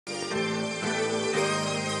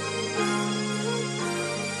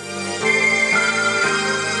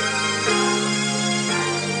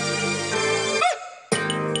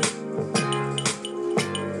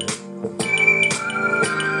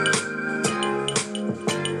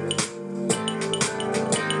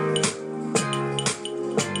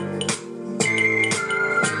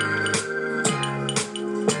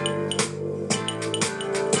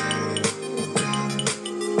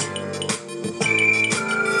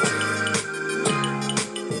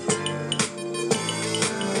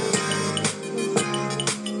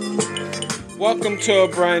Welcome to a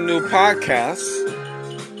brand new podcast,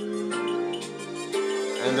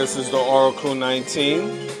 and this is the Oracle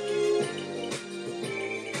 19,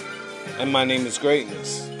 and my name is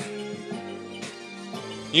Greatness.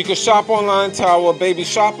 You can shop online to our baby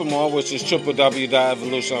shopping mall, which is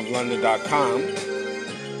www.evolutionoflondon.com.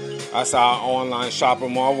 That's our online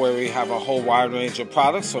shopping mall where we have a whole wide range of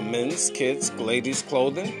products for men's, kids, ladies'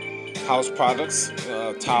 clothing, house products,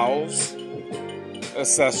 towels,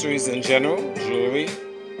 accessories in general, jewelry,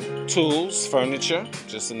 tools, furniture,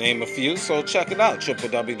 just to name a few. So check it out,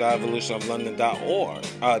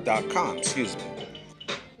 www.evolutionoflondon.com.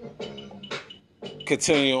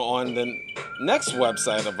 Continue on the next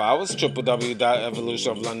website of ours,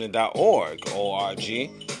 www.evolutionoflondon.org,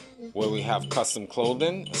 where we have custom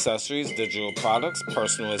clothing, accessories, digital products,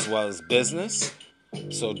 personal as well as business.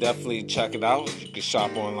 So definitely check it out. You can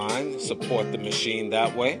shop online, support the machine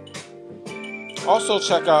that way. Also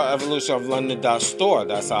check out evolutionoflondon.store.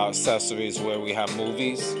 That's our accessories where we have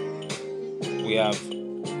movies. We have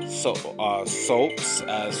soaps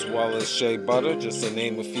as well as shea butter, just to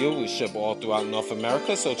name a few. We ship all throughout North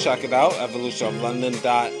America, so check it out,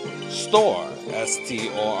 evolutionoflondon.store,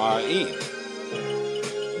 S-T-O-R-E.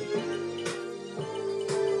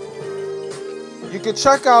 You can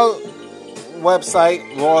check out website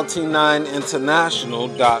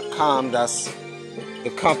royalty9international.com. That's the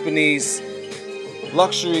company's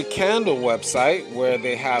luxury candle website where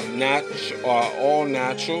they have all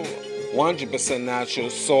natural, 100% natural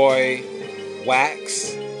soy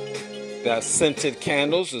wax. There's scented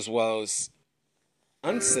candles as well as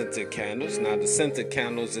unscented candles. Now the scented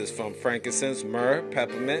candles is from frankincense, myrrh,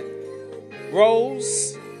 peppermint,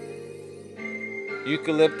 rose,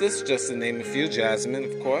 eucalyptus, just to name a few, jasmine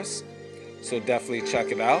of course. So definitely check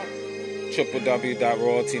it out.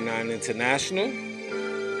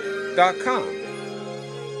 www.royalty9international.com.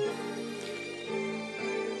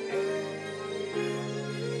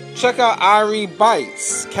 Check out Irie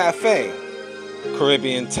Bites Cafe,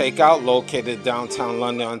 Caribbean takeout located downtown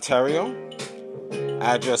London, Ontario.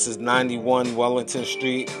 Address is 91 Wellington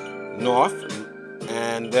Street North,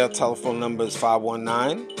 and their telephone number is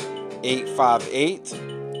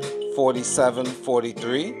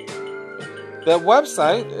 519-858-4743. Their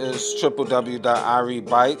website is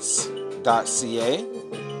www.iriebites.ca.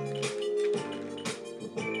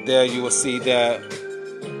 There you will see their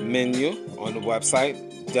menu on the website.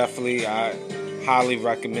 Definitely, I highly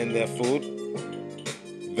recommend their food.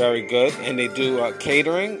 Very good. And they do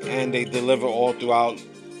catering, and they deliver all throughout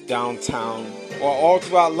downtown, or all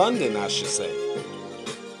throughout London, I should say.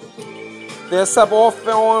 They accept all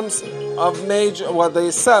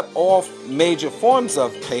major forms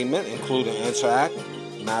of payment, including Interac,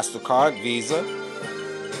 MasterCard, Visa.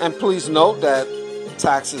 And please note that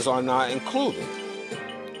taxes are not included.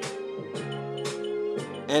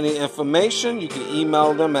 Any information, you can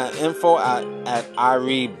email them at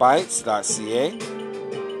info@iriebites.ca.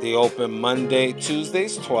 They open Monday,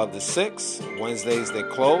 Tuesdays, 12 to 6. Wednesdays, they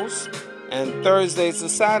close. And Thursdays to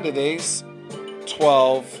Saturdays,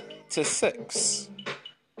 12 to 6.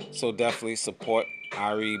 So definitely support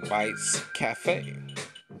Irie Bites Cafe.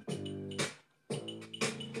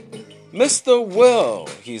 Mr. Will,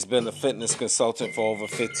 he's been a fitness consultant for over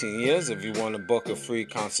 15 years. If you want to book a free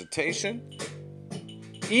consultation,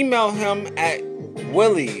 email him at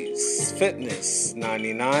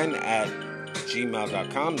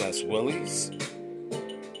williesfitness99@gmail.com. That's Willies,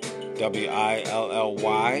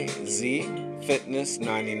 WILLYZ,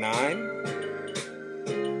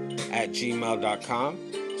 fitness99@gmail.com.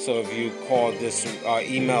 So if you call this or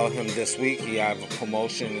email him this week, he have a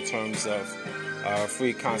promotion in terms of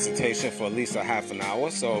free consultation for at least a half an hour.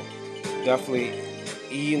 So definitely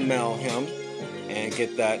email him and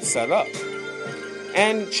get that set up.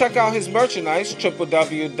 And check out his merchandise,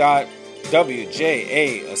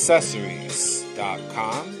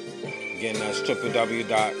 www.wjaccessories.com. Again, that's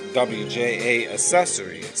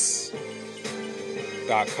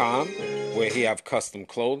www.wjaccessories.com, where he have custom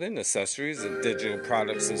clothing, accessories, and digital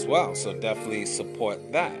products as well. So definitely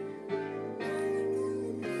support that.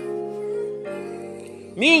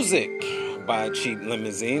 Music by Cheap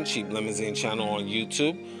Limousine channel on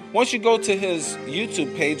YouTube. Once you go to his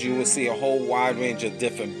YouTube page, you will see a whole wide range of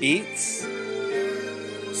different beats.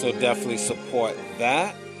 So definitely support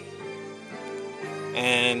that.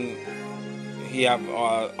 And he have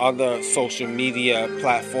other social media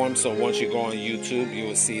platforms. So once you go on YouTube, you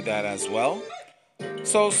will see that as well.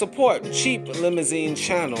 So support Cheap Limousine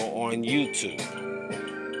channel on YouTube.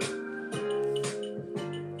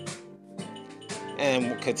 And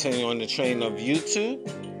we'll continue on the train of YouTube.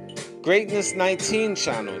 Greatness 19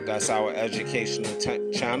 channel, that's our educational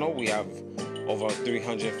channel. We have over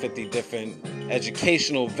 350 different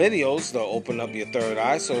educational videos to open up your third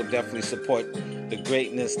eye. So definitely support the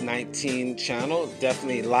Greatness 19 channel.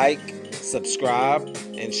 Definitely like, subscribe,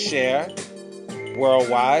 and share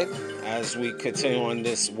worldwide as we continue on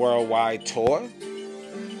this worldwide tour.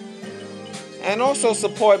 And also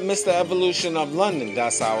support Mr. Evolution of London.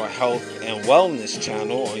 That's our health and wellness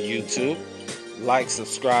channel on YouTube. Like,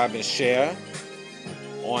 subscribe, and share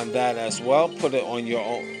on that as well. Put it on your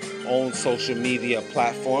own social media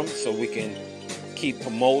platform so we can keep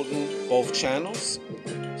promoting both channels.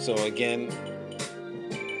 So again,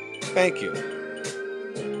 thank you.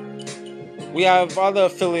 We have other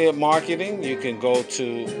affiliate marketing. You can go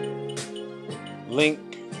to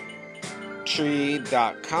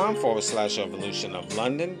linktree.com/Evolution of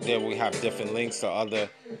London. There we have different links to other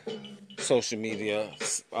social media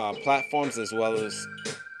platforms as well as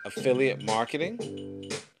affiliate marketing.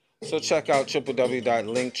 So check out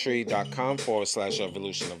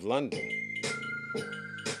www.linktree.com/Evolution of London.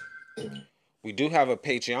 We do have a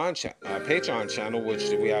Patreon channel,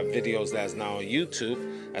 which we have videos that's now on YouTube,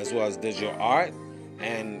 as well as digital art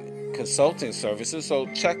and consulting services. So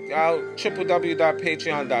check out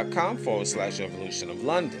www.patreon.com/Evolution of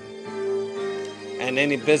London. And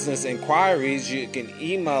any business inquiries, you can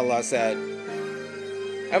email us at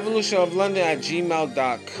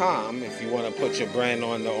evolutionoflondon@gmail.com if you want to put your brand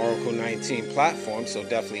on the Oracle 19 platform. So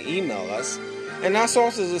definitely email us. And that's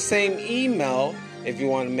also the same email if you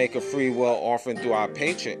want to make a free will offering through our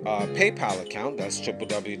PayPal account. That's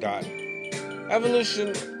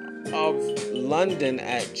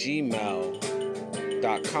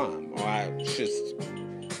www.evolutionoflondon@gmail.com. Or I should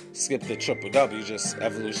skip the www, just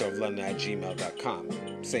evolutionoflondon@gmail.com.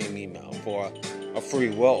 Same email for a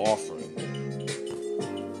free will offering.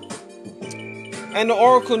 And the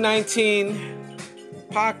Oracle 19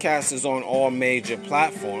 podcast is on all major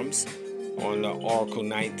platforms. On the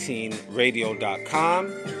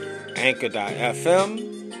Oracle19radio.com, Anchor.fm,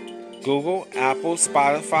 Google, Apple,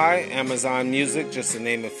 Spotify, Amazon Music, just to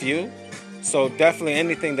name a few. So definitely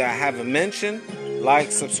anything that I haven't mentioned,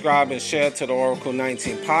 like, subscribe, and share to the Oracle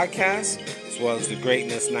 19 podcast, as well as the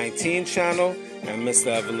Greatness 19 channel and Mr.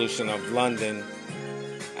 Evolution of London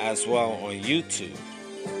as well on YouTube.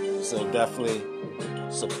 So definitely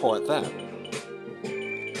support that.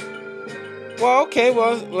 Well, okay,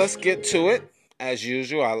 let's get to it. As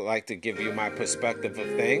usual, I like to give you my perspective of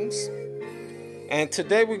things. And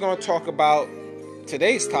today we're going to talk about,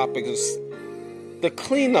 today's topic is the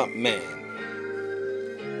cleanup man.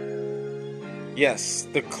 Yes,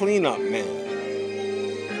 the cleanup man.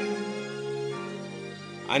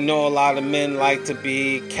 I know a lot of men like to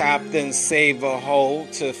be Captain Save-A-Hole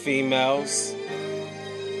to females.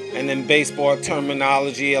 And in baseball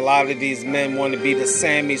terminology, a lot of these men want to be the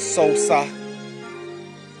Sammy Sosa,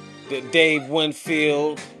 the Dave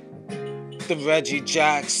Winfield, the Reggie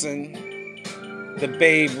Jackson, the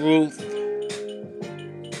Babe Ruth,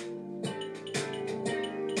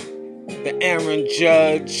 the Aaron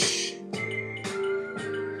Judge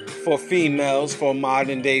for females, for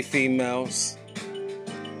modern day females.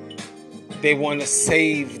 They want to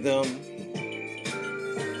save them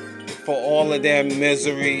for all of their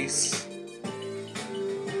miseries.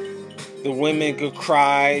 The women could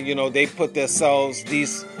cry, you know, they put themselves,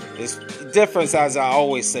 there's difference, as I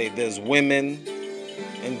always say, there's women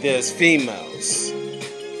and there's females.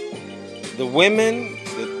 The women,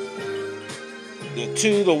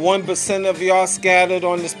 the 1% of y'all scattered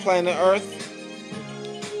on this planet Earth,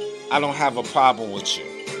 I don't have a problem with you.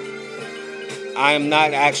 I am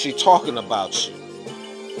not actually talking about you.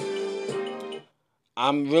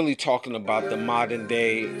 I'm really talking about the modern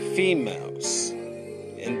day females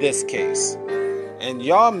in this case. And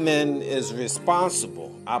y'all men is responsible.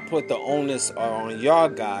 I put the onus on y'all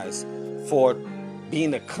guys for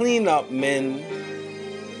being the cleanup men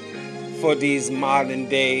for these modern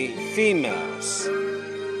day females.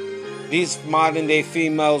 These modern day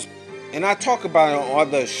females, and I talk about it on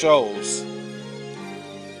other shows,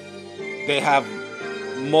 they have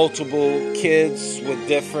multiple kids with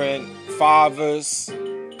different fathers,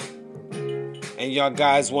 and y'all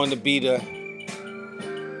guys want to be the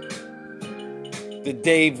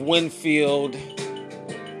Dave Winfield.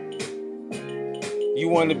 You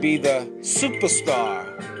want to be the superstar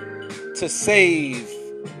to save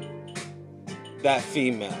that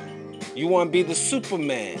female. You want to be the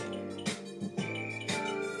Superman.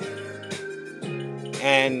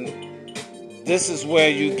 And this is where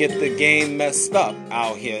you get the game messed up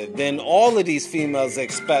out here. Then all of these females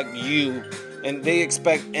expect you, and they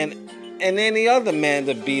expect and any other man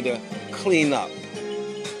to be the cleanup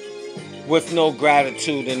with no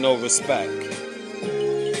gratitude and no respect.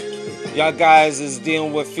 Y'all guys is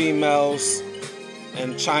dealing with females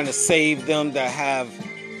and trying to save them that have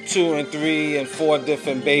 2 and 3 and 4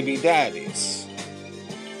 different baby daddies.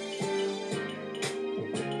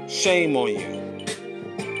 Shame on you.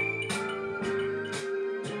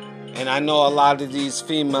 And I know a lot of these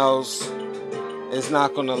females is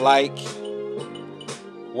not going to like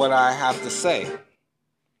what I have to say.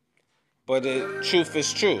 But truth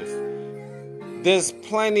is truth. There's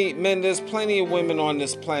plenty of women on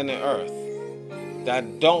this planet Earth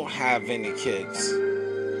that don't have any kids.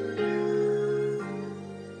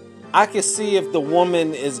 I can see if the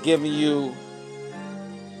woman is giving you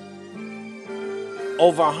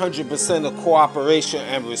over 100% of cooperation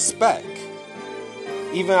and respect.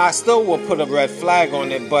 Even I still will put a red flag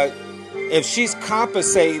on it, but if she's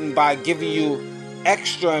compensating by giving you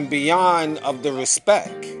extra and beyond of the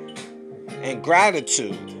respect and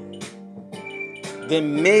gratitude,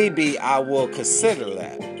 then maybe I will consider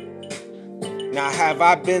that. Now, have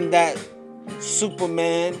I been that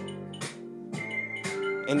Superman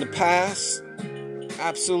in the past?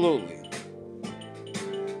 Absolutely.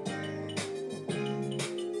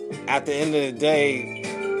 At the end of the day,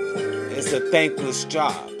 it's a thankless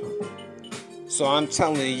job. So I'm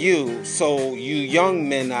telling you, so you young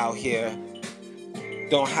men out here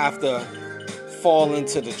don't have to fall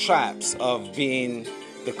into the traps of being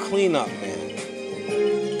the cleanup man.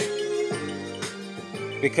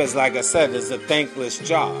 Because like I said, it's a thankless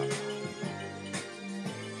job.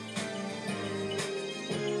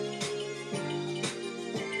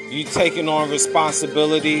 You taking on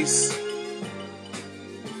responsibilities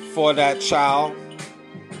for that child.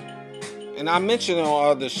 And I mentioned it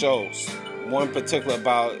on other shows, one particular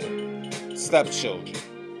about stepchildren.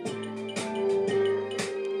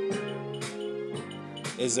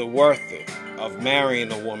 Is it worth it of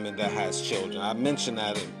marrying a woman that has children? I mentioned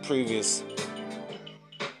that in previous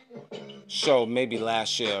show, maybe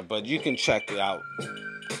last year, but you can check it out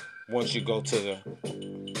once you go to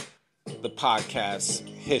the podcast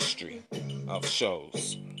history of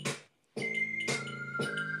shows.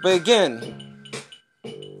 But again,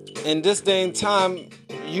 in this day and time,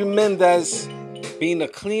 you men that's being a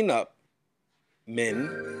cleanup men,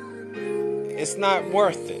 it's not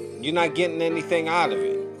worth it. You're not getting anything out of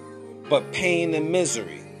it but pain and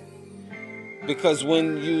misery. Because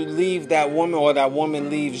when you leave that woman or that woman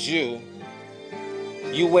leaves you,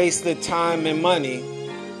 you wasted time and money,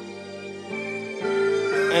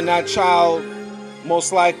 and that child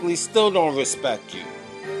most likely still don't respect you.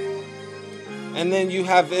 And then you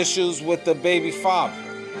have issues with the baby father.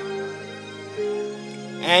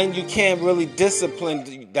 And you can't really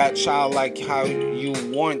discipline that child like how you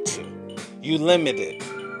want to. You limit it.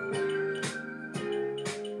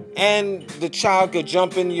 And the child could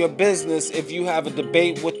jump into your business if you have a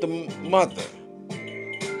debate with the mother.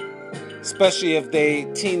 Especially if they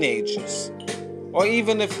teenagers. Or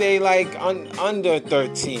even if they like under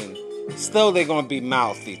 13. Still they're going to be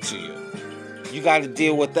mouthy to you. You got to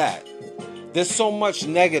deal with that. There's so much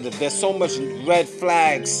negative. There's so much red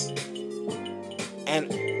flags.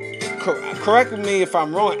 And correct me if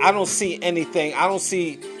I'm wrong. I don't see anything. I don't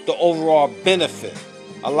see the overall benefit.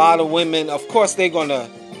 A lot of women, of course, they're going to,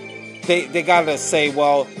 they got to say,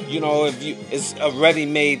 well, you know, it's a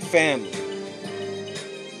ready-made family.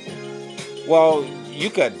 Well, you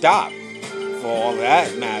could adopt for all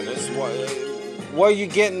that matters. What are you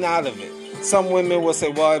getting out of it? Some women will say,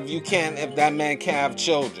 well, if that man can't have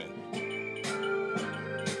children.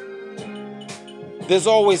 There's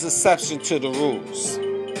always exception to the rules.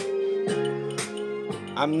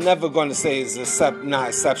 I'm never going to say it's not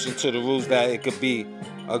exception to the rules that it could be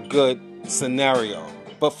a good scenario.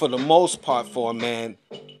 But for the most part, for a man,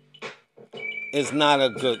 it's not a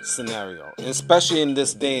good scenario. Especially in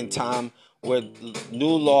this day and time where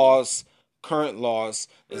new laws, current laws,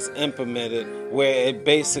 is implemented where it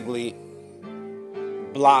basically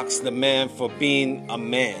blocks the man for being a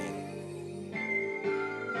man.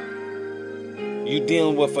 You're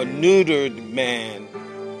dealing with a neutered man,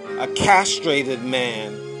 a castrated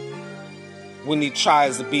man, when he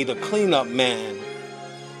tries to be the cleanup man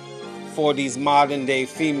for these modern day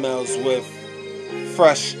females with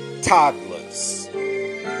fresh toddlers.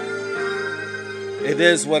 It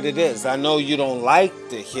is what it is. I know you don't like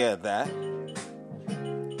to hear that,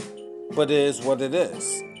 but it is what it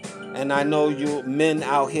is. And I know you men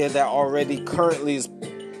out here that already currently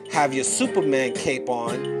have your Superman cape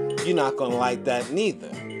on, you're not going to like that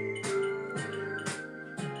neither.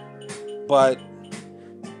 But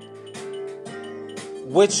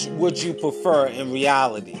which would you prefer in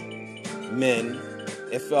reality, men?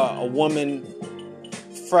 If a woman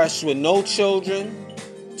fresh with no children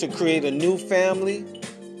to create a new family,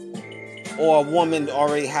 or a woman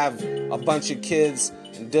already have a bunch of kids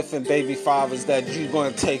and different baby fathers that you're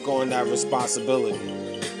going to take on that responsibility?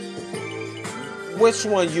 Which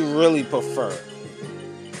one you really prefer?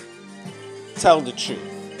 Tell the truth.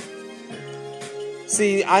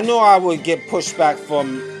 See, I know I would get pushback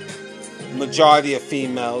from majority of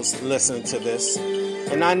females listening to this,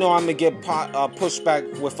 and I know I'm gonna get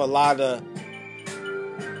pushback with a lot of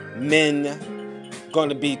men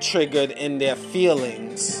gonna be triggered in their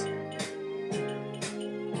feelings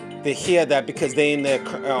to hear that because they in their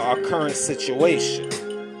current situation.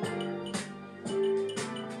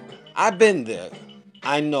 I've been there.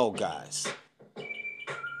 I know, guys,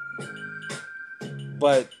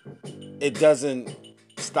 but it doesn't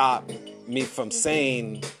stop me from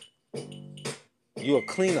saying you're a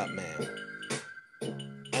cleanup man,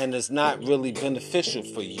 and it's not really beneficial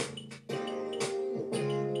for you.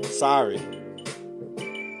 Sorry.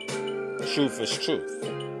 Truth is truth.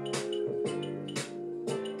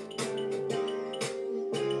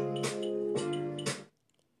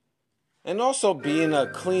 And also being a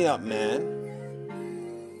cleanup man,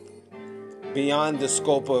 beyond the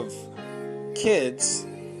scope of kids,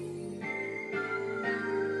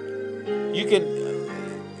 you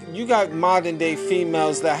got modern day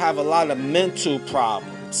females that have a lot of mental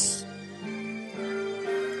problems.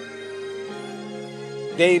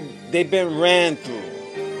 They've been ran through.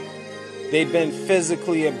 They've been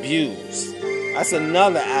physically abused. That's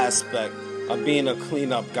another aspect of being a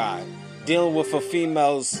cleanup guy. Dealing with a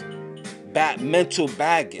female's mental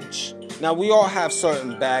baggage. Now, we all have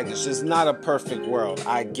certain baggage. It's not a perfect world.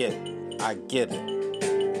 I get it.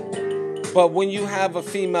 But when you have a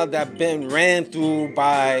female that been ran through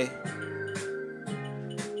by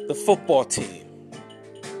the football team,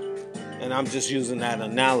 and I'm just using that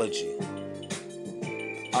analogy,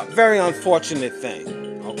 a very unfortunate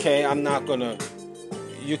thing, okay?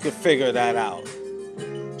 You could figure that out.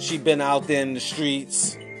 She been out there in the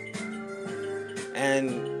streets,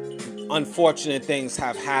 and unfortunate things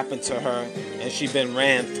have happened to her, and she been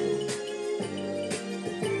ran through.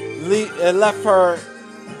 It left her,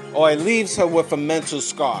 or it leaves her with a mental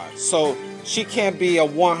scar. So she can't be a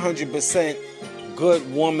 100%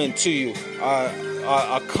 good woman to you,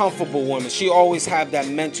 a comfortable woman. She always have that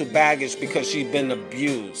mental baggage because she's been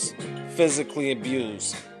abused, physically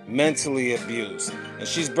abused, mentally abused. And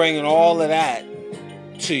she's bringing all of that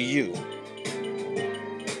to you.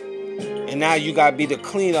 And now you gotta be the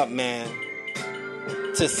cleanup man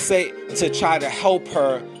to try to help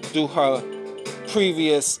her through her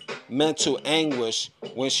previous mental anguish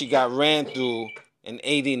when she got ran through in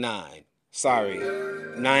 99. Sorry,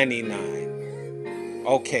 99.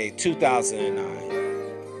 Okay,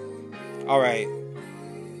 2009. All right,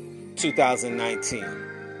 2019.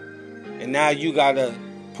 And now you gotta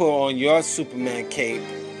put on your Superman cape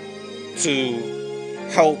to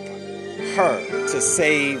help her, to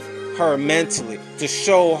save her mentally, to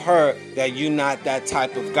show her that you're not that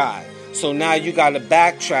type of guy. So now you got to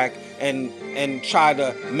backtrack and try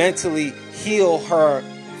to mentally heal her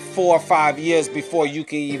 4 or 5 years before you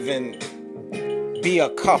can even be a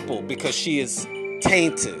couple, because she is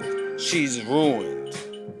tainted, she's ruined.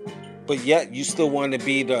 But yet you still want to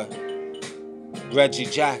be the Reggie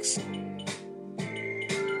Jackson.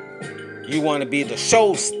 You want to be the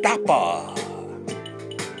showstopper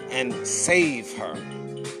and save her.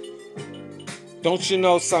 Don't you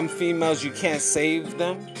know some females, you can't save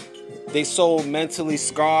them? They so mentally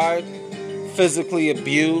scarred, physically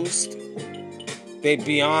abused. They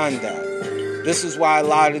beyond that. This is why a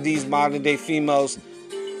lot of these modern day females,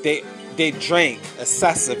 they drink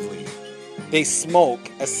excessively. They smoke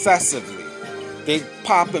excessively. They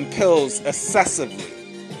popping pills excessively.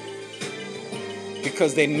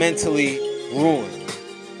 Because they mentally ruined.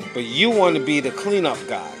 But you want to be the cleanup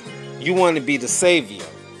guy. You want to be the savior.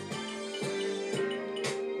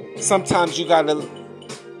 Sometimes you got to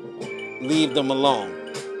leave them alone.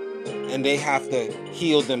 And they have to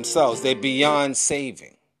heal themselves. They're beyond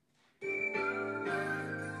saving.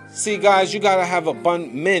 See, guys, you got to have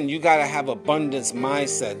men, you got to have abundance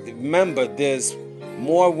mindset. Remember, there's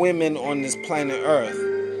more women on this planet Earth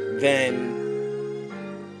than...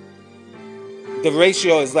 The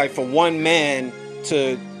ratio is like from one man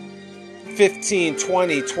to 15,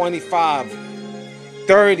 20, 25,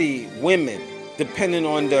 30 women, depending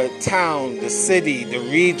on the town, the city, the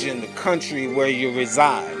region, the country where you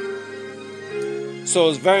reside. So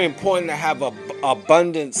it's very important to have an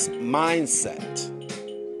abundance mindset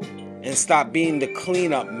and stop being the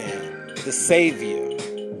cleanup man, the savior,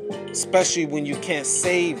 especially when you can't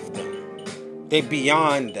save them. They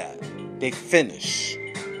beyond that. They finish.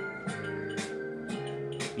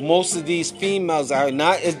 most of these females are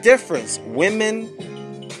not a difference. Women,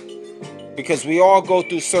 because we all go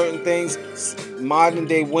through certain things. Modern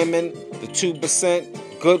day women, the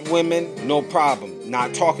 2%, good women, no problem.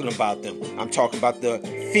 Not talking about them. I'm talking about the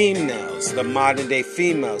females, the modern day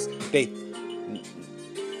females.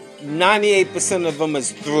 98% of them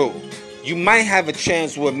is through. You might have a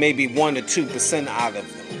chance with maybe 1 or 2% out of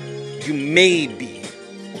them. You maybe.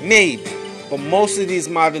 But most of these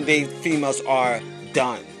modern day females are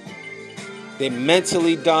done. They're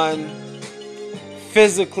mentally done,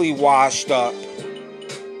 physically washed up.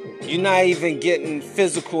 You're not even getting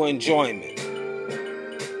physical enjoyment.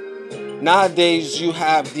 Nowadays, you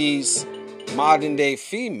have these modern day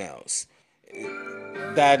females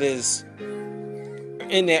that is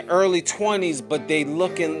in their early 20s, but they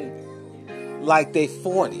looking like they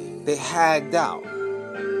 40. They hagged out.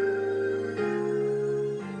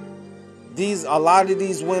 A lot of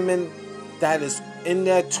these women that is in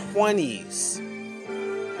their 20s,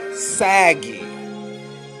 saggy,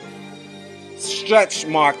 stretch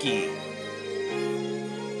marky,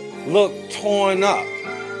 look torn up,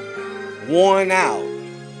 worn out.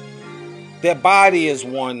 Their body is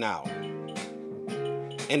worn out.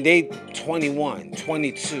 And they 21,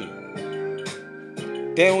 22.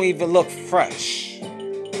 They don't even look fresh.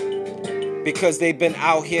 Because they've been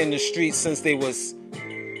out here in the streets since they was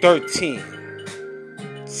 13.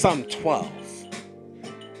 Some 12.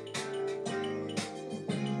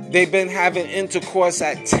 They've been having intercourse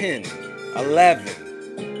at 10,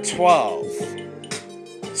 11, 12.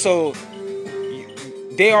 So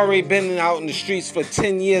they already been out in the streets for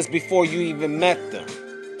 10 years before you even met them.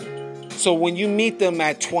 So when you meet them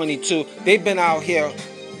at 22, they've been out here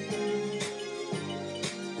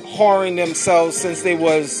whoring themselves since they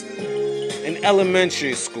was in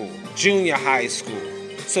elementary school, junior high school.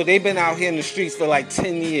 So they've been out here in the streets for like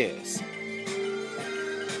 10 years.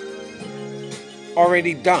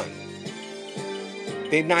 Already done.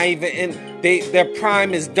 They're not even in, their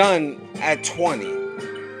prime is done at 20.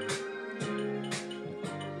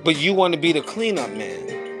 But you want to be the cleanup man.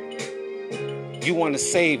 You want to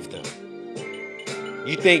save them.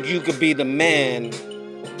 You think you could be the man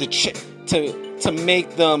to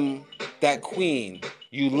make them that queen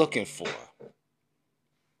you looking for.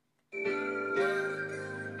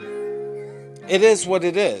 It is what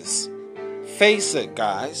it is. Face it,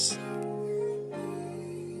 guys.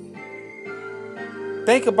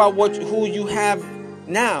 Think about who you have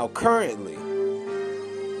now, currently.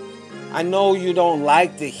 I know you don't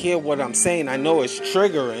like to hear what I'm saying. I know it's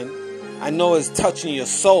triggering. I know it's touching your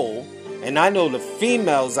soul. And I know the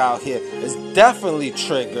females out here is definitely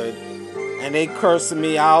triggered. And they cursing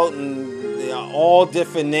me out and they are all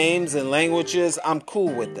different names and languages. I'm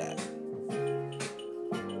cool with that.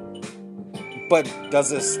 But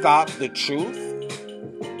does it stop the truth?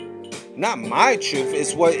 Not my truth.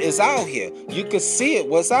 It's what is out here. You can see it,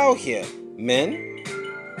 what's out here, men.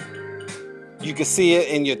 You can see it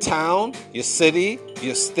in your town, your city,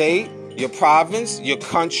 your state, your province, your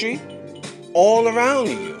country, all around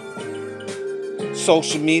you.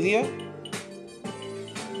 Social media.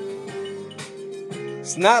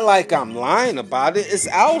 It's not like I'm lying about it. It's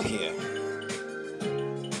out here.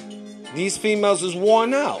 These females is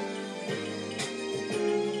worn out.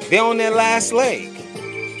 They're on their last leg.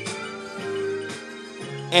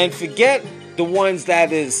 And forget the ones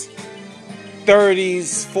that is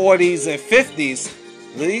 30s, 40s, and 50s.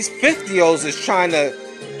 These 50-olds is trying to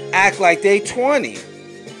act like they 20.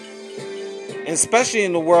 And especially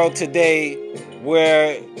in the world today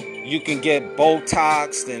where you can get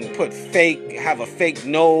Botoxed and have a fake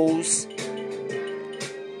nose,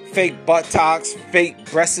 fake buttocks,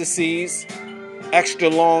 fake breasts, extra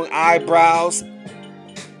long eyebrows,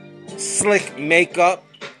 slick makeup,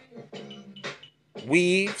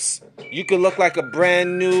 weaves. You could look like a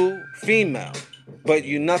brand new female, but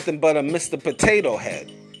you're nothing but a Mr. Potato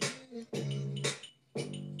Head.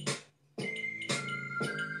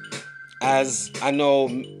 As I know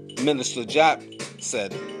Minister Jap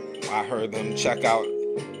said, I heard them check out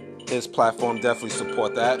his platform, definitely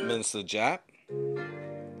support that, Minister Jap.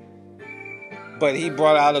 But he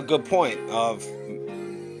brought out a good point of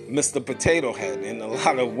Mr. Potato Head and a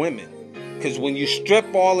lot of women. Because when you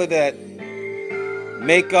strip all of that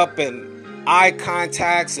makeup and eye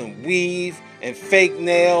contacts and weave and fake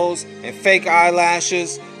nails and fake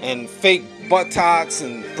eyelashes and fake buttocks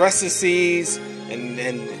and breasts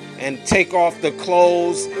and take off the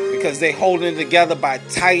clothes because they holding it together by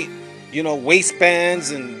tight, waistbands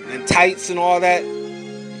and tights and all that,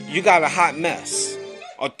 you got a hot mess.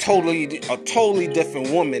 A totally different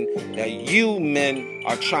woman that you men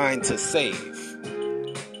are trying to save.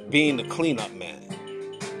 Being the cleanup man.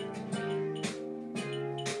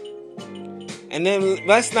 And then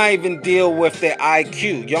let's not even deal with their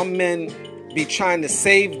IQ. Young men be trying to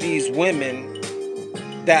save these women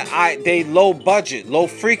they low budget, low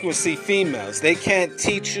frequency females. They can't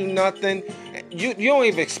teach you nothing. You don't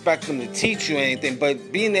even expect them to teach you anything,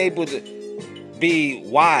 but being able to be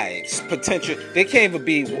wives, potential,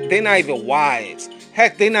 they're not even wives.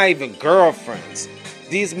 Heck, they're not even girlfriends.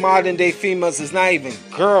 These modern day females is not even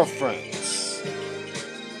girlfriends.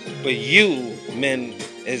 But you, men,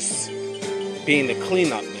 is being the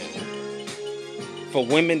cleanup man for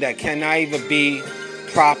women that cannot even be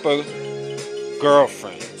proper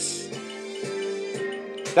girlfriends.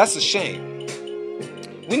 That's a shame.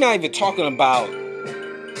 We're not even talking about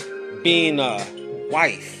being a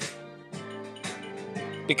wife,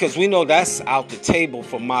 because we know that's out the table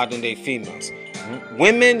for modern day females.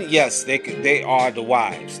 Women, yes, they are the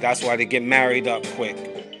wives. That's why they get married up quick,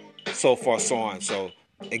 so forth, so on. So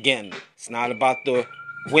again, it's not about the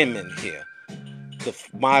women here. The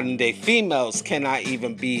modern day females cannot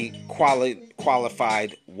even be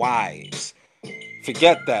qualified wives.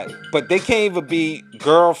 Forget that. But they can't even be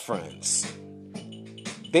girlfriends.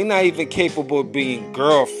 They're not even capable of being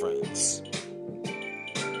girlfriends.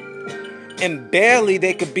 And barely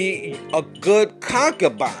they could be a good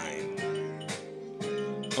concubine.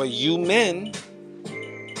 But you men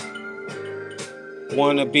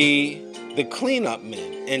want to be the cleanup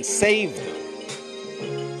men and save them.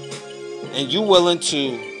 And you willing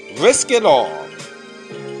to risk it all.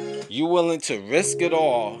 You willing to risk it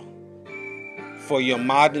all for your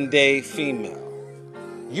modern day female.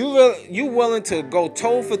 You willing to go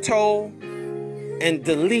toe for toe and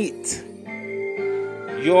delete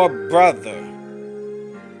your brother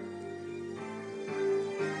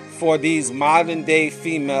for these modern day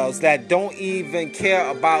females that don't even care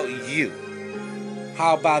about you.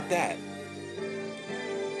 How about that?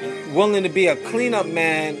 Willing to be a cleanup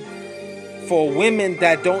man for women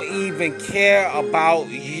that don't even care about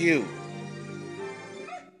you.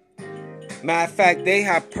 Matter of fact, they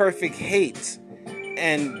have perfect hate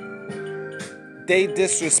and they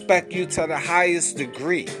disrespect you to the highest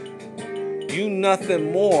degree. You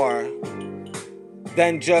nothing more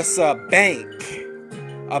than just a bank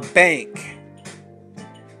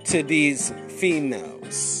to these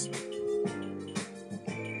females.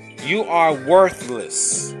 You are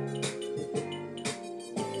worthless.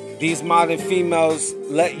 These modern females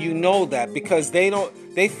let you know that because they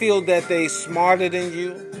feel that they smarter than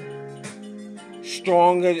you,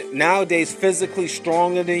 stronger, nowadays physically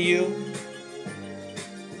stronger than you.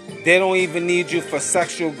 They don't even need you for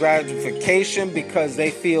sexual gratification because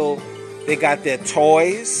they feel they got their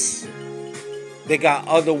toys. They got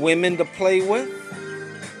other women to play with.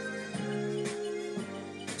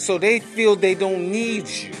 So they feel they don't need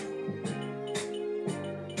you.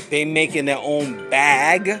 They making their own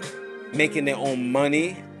bag, making their own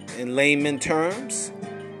money in layman terms.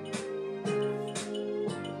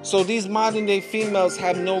 So these modern day females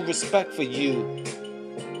have no respect for you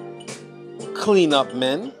cleanup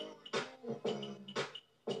men.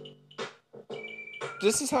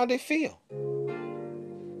 This is how they feel.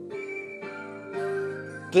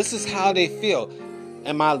 This is how they feel.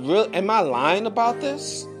 Am I lying about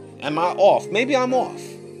this? Am I off? Maybe I'm off.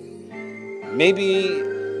 Maybe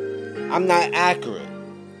I'm not accurate.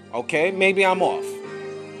 Okay? Maybe I'm off.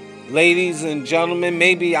 Ladies and gentlemen,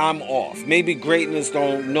 maybe I'm off. Maybe greatness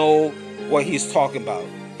don't know what he's talking about.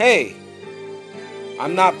 Hey,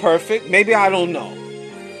 I'm not perfect. Maybe I don't know.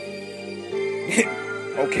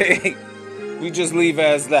 Okay? We just leave it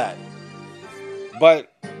as that.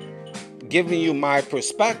 But giving you my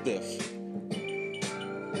perspective,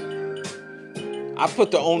 I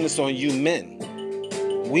put the onus on you men,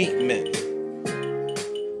 weak men.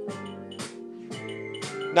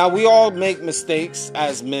 Now, we all make mistakes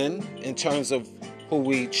as men in terms of who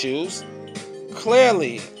we choose.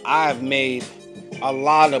 Clearly, I've made a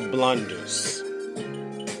lot of blunders.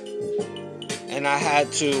 And I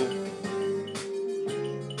had to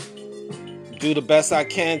do the best I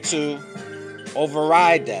can to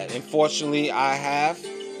override that. Unfortunately, I have,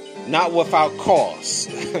 not without cause.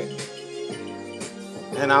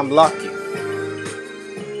 And I'm lucky.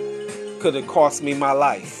 Could have cost me my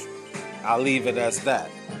life. I'll leave it as that.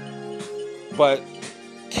 But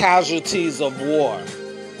casualties of war,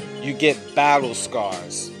 you get battle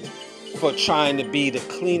scars for trying to be the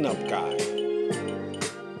cleanup guy.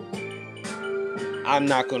 I'm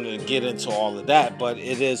not going to get into all of that, but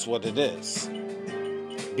it is what it is.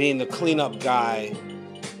 Being the cleanup guy,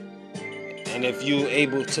 and if you're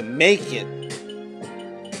able to make it,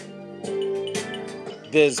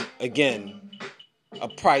 there's, again, a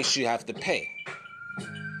price you have to pay.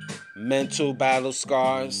 Mental battle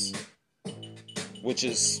scars, which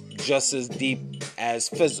is just as deep as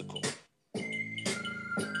physical,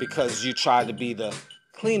 because you try to be the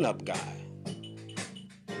cleanup guy.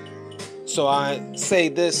 So I say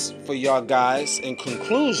this for y'all guys in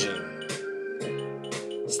conclusion: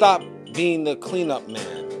 stop being the cleanup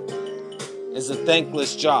man. It's a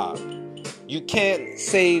thankless job. You can't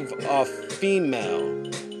save a female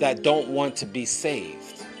that don't want to be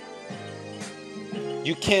saved.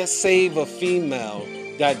 You can't save a female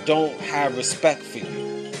that don't have respect for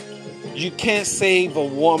you. You can't save a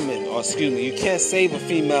woman, you can't save a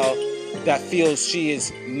female that feels she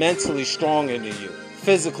is mentally stronger than you,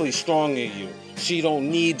 physically stronger than you. She don't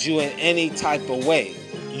need you in any type of way.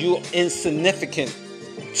 You're insignificant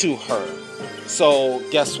to her. So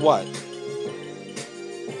guess what?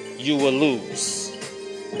 You will lose.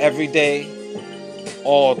 Every day,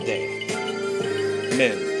 all day.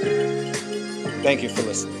 Men, thank you for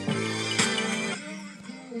listening.